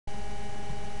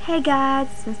Hey guys,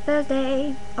 it's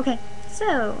Thursday. Okay,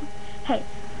 so, hey,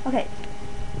 okay,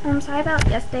 I'm sorry about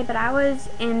yesterday, but I was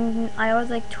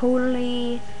like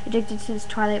totally addicted to this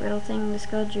Twilight Riddle thing. This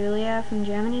girl Julia from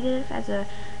Germany did it as a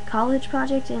college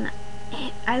project, and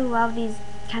I love these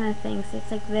kind of things.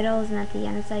 It's like riddles, and at the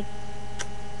end it's like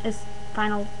this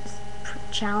final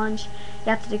challenge. You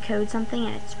have to decode something,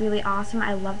 and it's really awesome.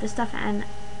 I love this stuff, and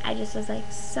I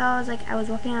was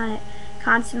working on it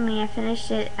constantly. I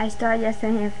finished it. I started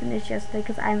yesterday and I finished yesterday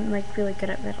because I'm like really good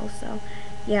at riddles. So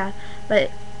yeah, but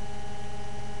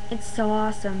it's so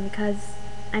awesome because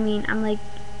I'm like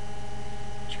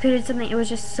created something. It was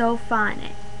just so fun,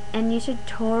 and you should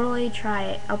totally try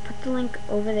it. I'll put the link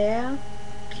over there on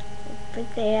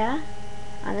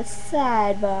the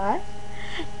sidebar,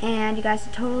 and you guys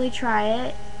should totally try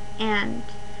it. And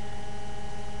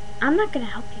I'm not gonna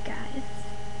help you guys,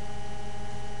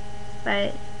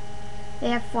 but they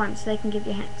have forms so they can give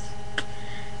you hints.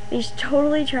 But you should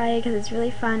totally try it because it's really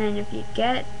fun, and if you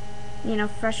get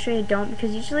frustrated, don't,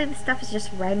 because usually the stuff is just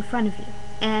right in front of you.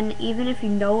 And even if you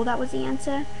know that was the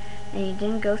answer and you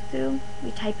didn't go through,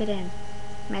 you type it in.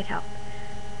 It might help.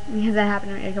 Because that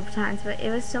happened to me a couple times, but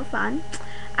it was so fun.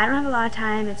 I don't have a lot of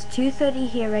time. It's 2:30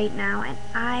 here right now, and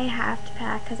I have to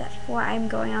pack because at 4 I'm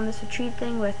going on this retreat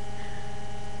thing with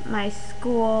my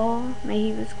school, my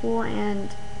Hebrew school,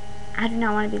 and I do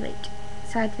not want to be late.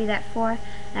 So I have to be there at 4, and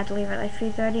I have to leave at like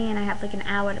 3:30, and I have like an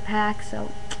hour to pack,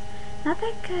 so not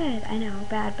that good. I know,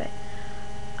 bad, but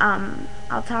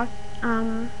I'll talk.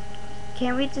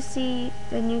 Can't wait to see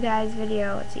the new guys'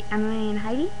 video. Let's see, Emily and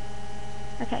Heidi.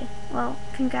 Okay, well,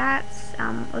 congrats.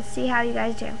 Let's see how you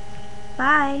guys do.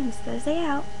 Bye. It's Thursday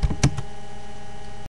out.